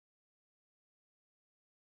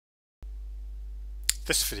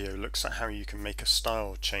This video looks at how you can make a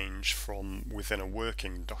style change from within a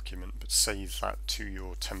working document but save that to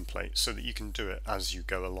your template so that you can do it as you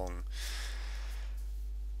go along.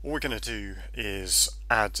 What we're going to do is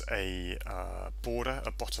add a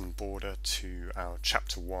bottom border to our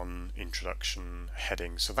Chapter 1 introduction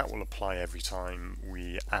heading. So that will apply every time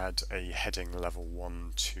we add a heading level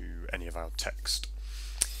 1 to any of our text.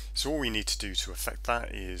 So all we need to do to affect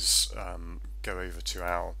that is go over to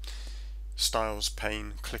our Styles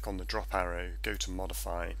pane, click on the drop arrow, go to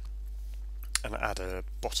Modify, and add a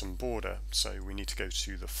bottom border. So we need to go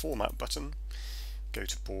to the Format button, go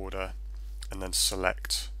to Border, and then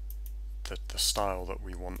select the style that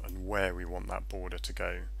we want and where we want that border to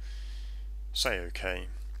go. Say OK.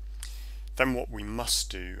 Then what we must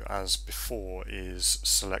do, as before, is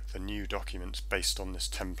select the new document based on this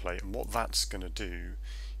template, and what that's going to do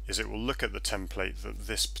is it will look at the template that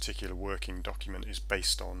this particular working document is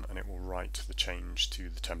based on, and it will write the change to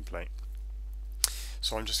the template.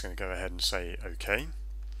 So I'm just going to go ahead and say OK.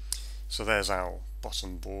 So there's our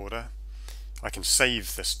bottom border. I can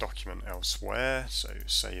save this document elsewhere, so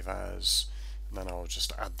save as, and then I'll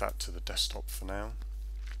just add that to the desktop for now.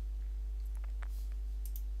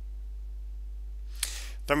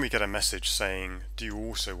 Then we get a message saying, do you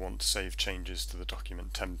also want to save changes to the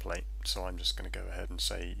document template? So I'm just going to go ahead and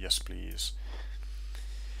say yes please.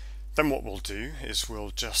 Then what we'll do is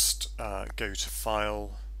we'll just go to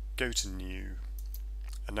File, go to New,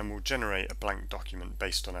 and then we'll generate a blank document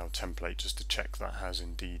based on our template just to check that has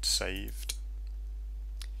indeed saved.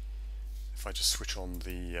 If I just switch on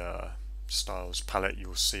the Styles palette,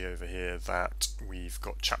 you'll see over here that we've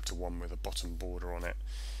got Chapter 1 with a bottom border on it.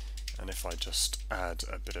 And if I just add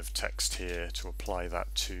a bit of text here to apply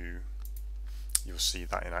that to, you'll see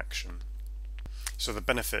that in action. So the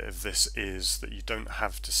benefit of this is that you don't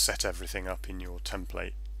have to set everything up in your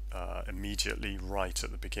template immediately right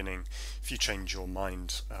at the beginning. If you change your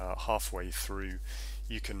mind halfway through,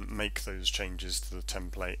 you can make those changes to the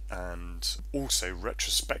template and also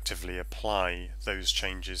retrospectively apply those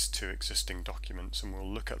changes to existing documents, and we'll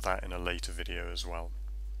look at that in a later video as well.